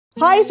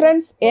Hi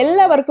friends,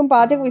 എല്ലാവർക്കും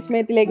പാചക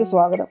വിസ്മയത്തിലേക്ക്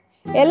സ്വാഗതം.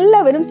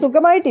 എല്ലാവരും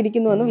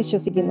സുഖമായിട്ടിരിക്കുന്നുവെന്ന്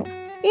വിശ്വസിക്കുന്നു.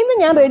 ഇന്ന്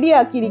ഞാൻ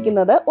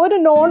റെഡിയാക്കിയിരിക്കുന്നത് ഒരു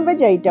നോൺ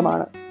വെജ്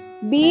ഐറ്റമാണ്.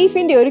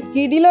 ബീഫിൻ്റെ ഒരു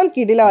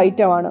കിടിലോ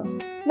ഐറ്റമാണ്.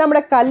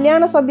 നമ്മുടെ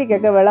കല്യാണ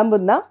സദ്യക്കൊക്കെ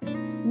വിളമ്പുന്ന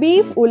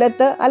ബീഫ്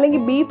ഉലത്ത്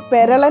അല്ലെങ്കിൽ ബീഫ്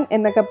പെരളൻ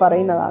എന്നൊക്കെ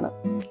പറയുന്നതാണ്.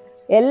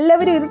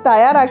 എല്ലാവരും ഇത്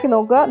തയ്യാറാക്കി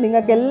നോക്കുക.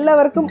 നിങ്ങൾക്ക്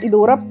എല്ലാവർക്കും ഇത്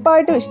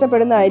ഉറപ്പായിട്ടും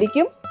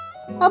ഇഷ്ടപ്പെടുന്നതായിരിക്കും.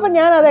 അപ്പം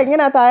ഞാൻ അത്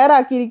എങ്ങനെയാണ്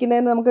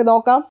തയ്യാറാക്കിയിരിക്കുന്നതെന്ന് നമുക്ക്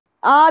നോക്കാം.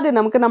 ആദ്യം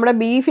നമുക്ക് നമ്മുടെ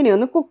ബീഫിനെ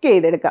ഒന്ന് കുക്ക്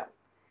ചെയ്തെടുക്കാം.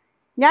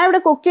 ഞാൻ ഇവിടെ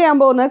കുക്ക് ചെയ്യാൻ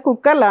പോകുന്നത്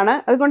കുക്കറിലാണ്.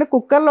 അതുകൊണ്ട്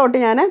കുക്കറിലോട്ട്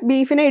ഞാൻ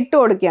ബീഫിനെ ഇട്ട്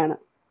കൊടുക്കുകയാണ്.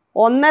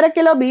 1.5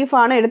 കിലോ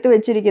ബീഫാണ് എടുത്ത്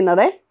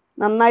വെച്ചിരിക്കുന്നത്.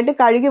 നന്നായിട്ട്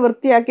കഴുകി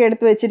വൃത്തിയാക്കി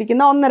എടുത്ത്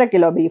വെച്ചിരിക്കുന്ന 1.5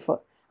 കിലോ ബീഫ്.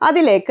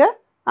 അതിലേക്ക്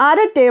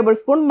 1/2 ടേബിൾ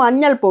സ്പൂൺ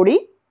മഞ്ഞൾപ്പൊടി,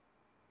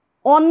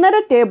 1.5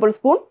 ടേബിൾ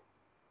സ്പൂൺ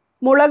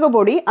മുളക്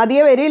പൊടി,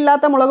 അധികം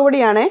എരിയില്ലാത്ത മുളക്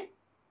പൊടിയാണ്,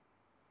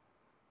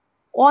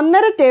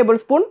 1.5 ടേബിൾ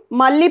സ്പൂൺ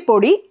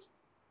മല്ലിപ്പൊടി,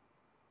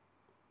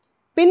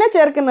 പിന്നെ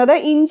ചേർക്കുന്നത്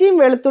ഇഞ്ചിയും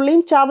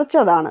വെളുത്തുള്ളിയും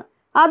ചതച്ചതാണ്.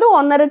 അതും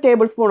 1.5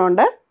 ടേബിൾ സ്പൂൺ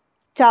ഉണ്ട്.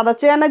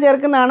 ചതച്ച് തന്നെ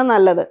ചേർക്കുന്നതാണ്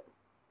നല്ലത്.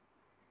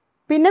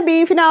 പിന്നെ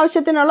ബീഫിന്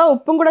ആവശ്യത്തിനുള്ള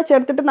ഉപ്പും കൂടെ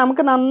ചേർത്തിട്ട്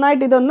നമുക്ക്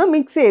നന്നായിട്ട് ഇതൊന്ന്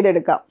മിക്സ്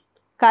ചെയ്തെടുക്കാം.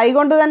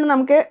 കൈകൊണ്ട് തന്നെ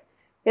നമുക്ക്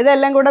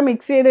ഇതെല്ലാം കൂടെ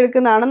മിക്സ്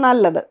ചെയ്തെടുക്കുന്നതാണ്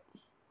നല്ലത്.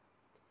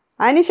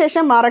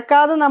 അതിനുശേഷം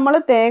മറക്കാതെ നമ്മൾ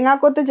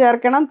തേങ്ങാക്കൊത്ത്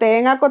ചേർക്കണം.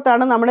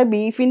 തേങ്ങാക്കൊത്താണ് നമ്മുടെ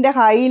ബീഫിൻ്റെ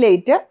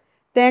ഹൈലൈറ്റ്.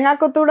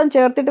 തേങ്ങാക്കൊത്തൂടെ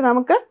ചേർത്തിട്ട്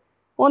നമുക്ക്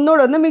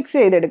ഒന്നുകൂടെ ഒന്ന് മിക്സ്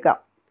ചെയ്തെടുക്കാം.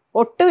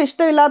 ഒട്ടും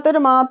ഇഷ്ടമില്ലാത്തവർ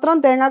മാത്രം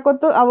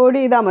തേങ്ങാക്കൊത്ത്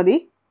അവോയ്ഡ് ചെയ്താൽ മതി.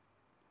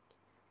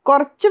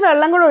 കുറച്ച്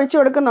വെള്ളം കൂടെ ഒഴിച്ച്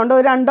കൊടുക്കുന്നുണ്ട്.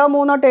 ഒരു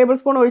 2-3 ടേബിൾ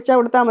സ്പൂൺ ഒഴിച്ചാൽ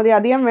കൊടുത്താൽ മതി,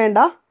 അധികം വേണ്ട.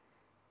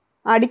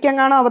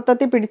 അടിക്കെങ്ങാണോ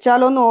അബദ്ധത്തിൽ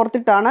പിടിച്ചാലോ എന്ന്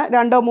ഓർത്തിട്ടാണ്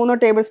 2-3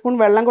 ടേബിൾ സ്പൂൺ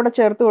വെള്ളം കൂടെ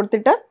ചേർത്ത്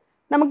കൊടുത്തിട്ട്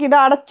നമുക്കിത്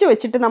അടച്ച്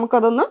വെച്ചിട്ട്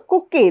നമുക്കതൊന്ന്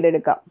കുക്ക്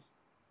ചെയ്തെടുക്കാം.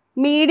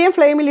 മീഡിയം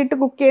ഫ്ലെയിമിലിട്ട്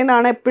കുക്ക്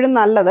ചെയ്യുന്നതാണ് എപ്പോഴും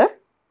നല്ലത്.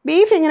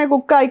 ബീഫ് ഇങ്ങനെ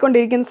കുക്ക്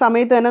ആയിക്കൊണ്ടിരിക്കുന്ന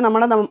സമയത്ത് തന്നെ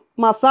നമ്മുടെ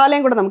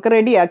മസാലയും കൂടെ നമുക്ക്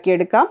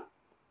റെഡിയാക്കിയെടുക്കാം.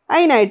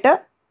 അതിനായിട്ട്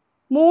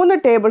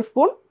 3 ടേബിൾ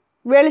സ്പൂൺ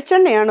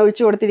വെളിച്ചെണ്ണയാണ്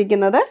ഒഴിച്ച്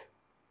കൊടുത്തിരിക്കുന്നത്.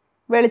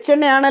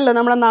 വെളിച്ചെണ്ണയാണല്ലോ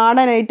നമ്മുടെ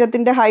നാടൻ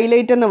ഐറ്റത്തിൻ്റെ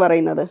ഹൈലൈറ്റ് എന്ന്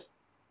പറയുന്നത്.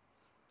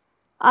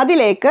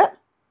 അതിലേക്ക്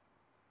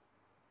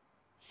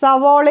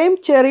സവോളയും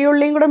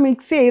ചെറിയുള്ളിയും കൂടെ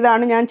മിക്സ്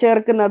ചെയ്താണ് ഞാൻ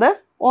ചേർക്കുന്നത്.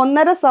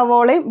 1.5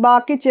 സവോളയും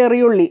ബാക്കി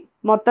ചെറിയുള്ളി.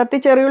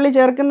 മൊത്തത്തിൽ ചെറിയുള്ളി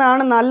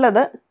ചേർക്കുന്നതാണ്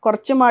നല്ലത്.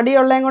 കുറച്ച്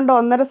മടിയുള്ളതും കൊണ്ട്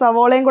 1.5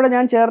 സവോളയും കൂടെ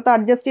ഞാൻ ചേർത്ത്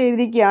അഡ്ജസ്റ്റ്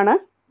ചെയ്തിരിക്കുകയാണ്.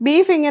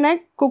 ബീഫ് ഇങ്ങനെ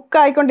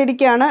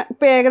കുക്കായിക്കൊണ്ടിരിക്കുകയാണ്.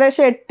 ഇപ്പോൾ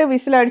ഏകദേശം 8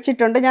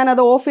 വിസിലടിച്ചിട്ടുണ്ട്.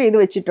 ഞാനത് ഓഫ് ചെയ്ത്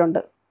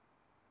വെച്ചിട്ടുണ്ട്.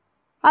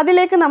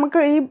 അതിലേക്ക് നമുക്ക്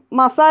ഈ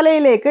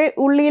മസാലയിലേക്ക്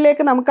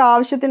ഉള്ളിയിലേക്ക് നമുക്ക്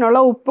ആവശ്യത്തിനുള്ള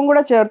ഉപ്പും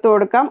കൂടെ ചേർത്ത്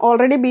കൊടുക്കാം.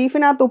 ഓൾറെഡി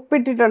ബീഫിനകത്ത്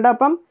ഉപ്പിട്ടിട്ടുണ്ട്.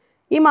 അപ്പം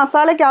ഈ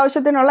മസാലയ്ക്ക്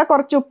ആവശ്യത്തിനുള്ള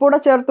കുറച്ച് ഉപ്പ് കൂടെ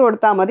ചേർത്ത്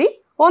കൊടുത്താൽ മതി.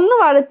 ഒന്ന്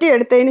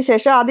വഴറ്റിയെടുത്തതിന്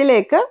ശേഷം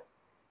അതിലേക്ക്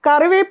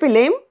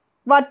കറിവേപ്പിലയും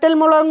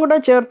വറ്റൽമുളകും കൂടെ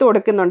ചേർത്ത്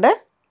കൊടുക്കുന്നുണ്ട്.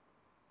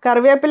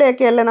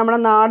 കറിവേപ്പിലയൊക്കെയല്ലേ നമ്മുടെ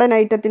നാടൻ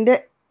ഐറ്റത്തിൻ്റെ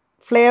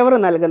ഫ്ലേവർ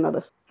നൽകുന്നത്.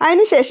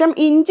 അതിനുശേഷം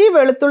ഇഞ്ചി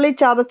വെളുത്തുള്ളി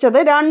ചതച്ചത്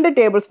 2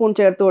 ടേബിൾ സ്പൂൺ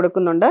ചേർത്ത്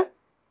കൊടുക്കുന്നുണ്ട്.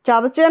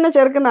 ചതച്ച് തന്നെ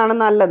ചേർക്കുന്നതാണ്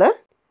നല്ലത്.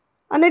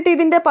 എന്നിട്ട്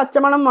ഇതിൻ്റെ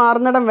പച്ചമണം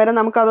മാറുന്നിടം വരെ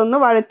നമുക്കതൊന്ന്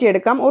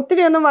വഴറ്റിയെടുക്കാം.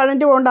 ഒത്തിരി ഒന്നും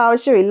വഴറ്റി പോകേണ്ട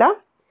ആവശ്യമില്ല.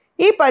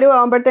 ഈ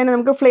പരുവാകുമ്പോഴത്തേന്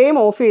നമുക്ക് ഫ്ലെയിം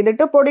ഓഫ്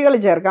ചെയ്തിട്ട് പൊടികൾ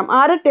ചേർക്കാം.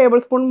 1/2 ടേബിൾ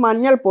സ്പൂൺ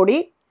മഞ്ഞൾപ്പൊടി,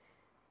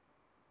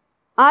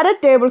 1/2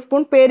 ടേബിൾ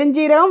സ്പൂൺ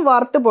പെരിഞ്ജീരകം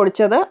വറുത്ത്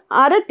പൊടിച്ചത്,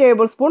 1/2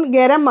 table spoon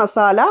garam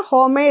masala,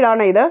 home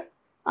മെയ്ഡാണ് ഇത്,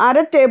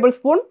 1/2 ടേബിൾ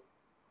സ്പൂൺ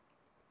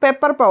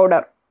പെപ്പർ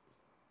പൗഡർ,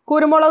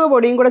 കുരുമുളക്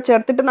പൊടിയും കൂടെ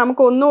ചേർത്തിട്ട്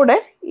നമുക്ക് ഒന്നുകൂടെ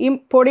ഈ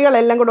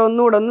പൊടികളെല്ലാം കൂടെ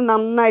ഒന്നുകൂടെ ഒന്ന്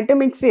നന്നായിട്ട്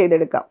മിക്സ്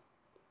ചെയ്തെടുക്കാം.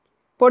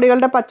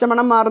 പൊടികളുടെ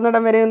പച്ചമണം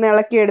മാറുന്നിടം വരെ ഒന്ന്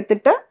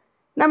ഇളക്കിയെടുത്തിട്ട്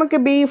നമുക്ക്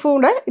ബീഫും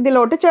കൂടെ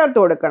ഇതിലോട്ട് ചേർത്ത്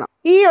കൊടുക്കണം.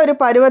 ഈ ഒരു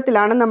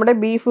പരുവത്തിലാണ് നമ്മുടെ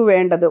ബീഫ്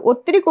വേണ്ടത്.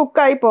 ഒത്തിരി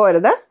കുക്കായി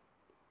പോകരുത്.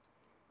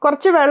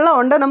 കുറച്ച്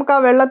വെള്ളമുണ്ട്. നമുക്ക് ആ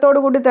വെള്ളത്തോട്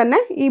കൂടി തന്നെ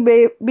ഈ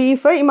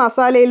ബീഫ് ഈ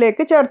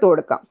മസാലയിലേക്ക് ചേർത്ത്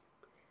കൊടുക്കാം.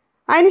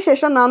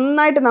 അതിനുശേഷം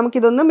നന്നായിട്ട്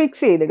നമുക്കിതൊന്ന്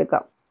മിക്സ്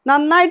ചെയ്തെടുക്കാം.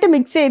 നന്നായിട്ട്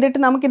മിക്സ് ചെയ്തിട്ട്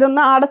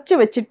നമുക്കിതൊന്ന് അടച്ച്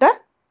വെച്ചിട്ട്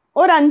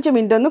ഒരു 5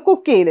 മിനിറ്റ് ഒന്ന്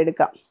കുക്ക്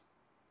ചെയ്തെടുക്കാം.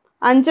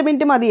 5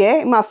 മിനിറ്റ് മതിയേ.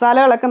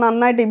 മസാലകളൊക്കെ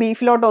നന്നായിട്ട് ഈ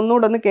ബീഫിലോട്ട്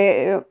ഒന്നുകൂടെ ഒന്ന്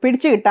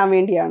പിടിച്ച് കിട്ടാൻ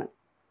വേണ്ടിയാണ്.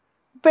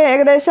 ഇപ്പോൾ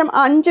ഏകദേശം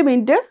 5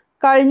 മിനിറ്റ്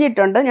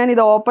കഴിഞ്ഞിട്ടുണ്ട്. ഞാനിത്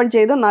ഓപ്പൺ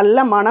ചെയ്ത്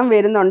നല്ല മണം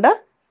വരുന്നുണ്ട്.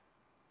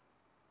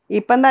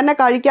 ഇപ്പം തന്നെ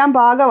കഴിക്കാൻ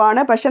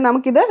പാകമാണ്. പക്ഷെ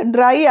നമുക്കിത്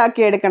ഡ്രൈ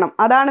ആക്കി എടുക്കണം.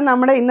 അതാണ്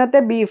നമ്മുടെ ഇന്നത്തെ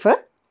ബീഫ്.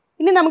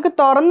 ഇനി നമുക്ക്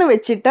തുറന്ന്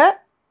വെച്ചിട്ട്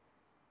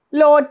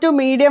ലോ ടു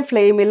മീഡിയം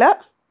ഫ്ലെയിമിൽ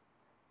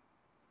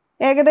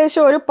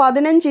ഏകദേശം ഒരു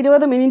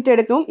 15-20 മിനിറ്റ്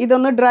എടുക്കും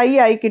ഇതൊന്ന് ഡ്രൈ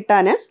ആയി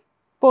കിട്ടാൻ.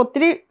 ഇപ്പോൾ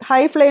ഒത്തിരി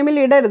ഹൈ ഫ്ലെയിമിൽ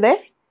ഇടരുതേ.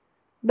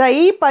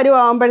 ഈ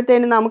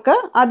പരുവാകുമ്പോഴത്തേന് നമുക്ക്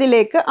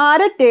അതിലേക്ക്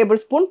 1/2 ടേബിൾ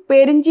സ്പൂൺ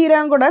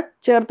പെരിഞ്ജീരകം കൂടെ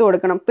ചേർത്ത്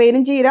കൊടുക്കണം.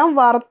 പെരിഞ്ജീരകം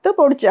വറുത്ത്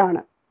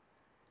പൊടിച്ചാണ്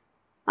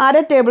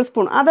 1/2 ടേബിൾ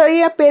സ്പൂൺ. അത് ഈ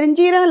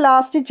പെരിഞ്ജീരകം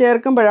ലാസ്റ്റ്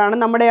ചേർക്കുമ്പോഴാണ്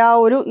നമ്മുടെ ആ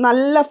ഒരു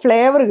നല്ല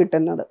ഫ്ലേവർ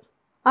കിട്ടുന്നത്.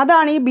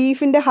 അതാണ് ഈ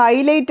ബീഫിൻ്റെ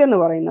ഹൈലൈറ്റ് എന്ന്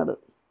പറയുന്നത്.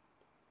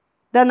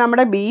 ഇതാ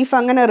നമ്മുടെ ബീഫ്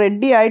അങ്ങനെ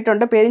റെഡി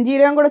ആയിട്ടുണ്ട്.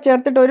 പെരിഞ്ജീരകം കൂടെ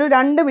ചേർത്തിട്ട് ഒരു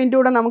 2 മിനിറ്റ്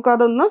കൂടെ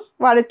നമുക്കതൊന്ന്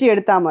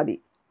വഴറ്റിയെടുത്താൽ മതി.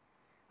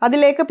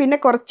 അതിലേക്ക് പിന്നെ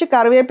കുറച്ച്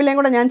കറിവേപ്പിലയും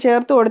കൂടെ ഞാൻ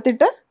ചേർത്ത്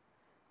കൊടുത്തിട്ട്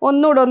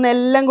ഒന്നുകൂടെ ഒന്ന്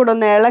എല്ലാം കൂടെ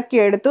ഒന്ന്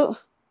ഇളക്കിയെടുത്തു.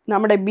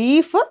 നമ്മുടെ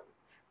ബീഫ്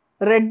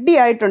റെഡി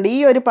ആയിട്ടുണ്ട്. ഈ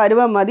ഒരു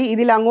പരുവം മതി.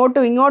 ഇതിൽ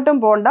അങ്ങോട്ടും ഇങ്ങോട്ടും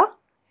പോകണ്ട.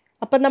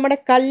 അപ്പം നമ്മുടെ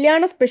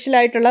കല്യാണ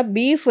സ്പെഷ്യലായിട്ടുള്ള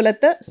ബീഫ്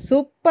ഉലത്ത്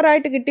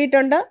സൂപ്പറായിട്ട്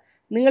കിട്ടിയിട്ടുണ്ട്.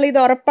 നിങ്ങളിത്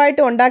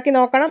ഉറപ്പായിട്ട് ഉണ്ടാക്കി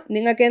നോക്കണം.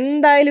 നിങ്ങൾക്ക്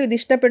എന്തായാലും ഇത്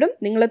ഇഷ്ടപ്പെടും.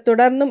 നിങ്ങൾ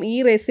തുടർന്നും ഈ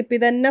റെസിപ്പി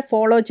തന്നെ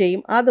ഫോളോ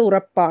ചെയ്യും, അത്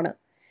ഉറപ്പാണ്.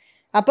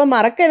 അപ്പം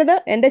മറക്കരുത്,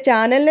 എൻ്റെ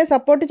ചാനലിനെ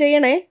സപ്പോർട്ട്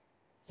ചെയ്യണേ.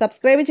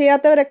 സബ്സ്ക്രൈബ്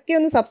ചെയ്യാത്തവരൊക്കെ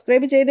ഒന്ന്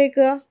സബ്സ്ക്രൈബ്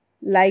ചെയ്തേക്കുക,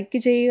 ലൈക്ക്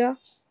ചെയ്യുക,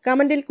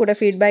 കമൻറ്റിൽ കൂടെ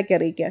ഫീഡ്ബാക്ക്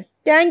അറിയിക്കുക.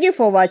 Thank you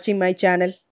for watching my channel.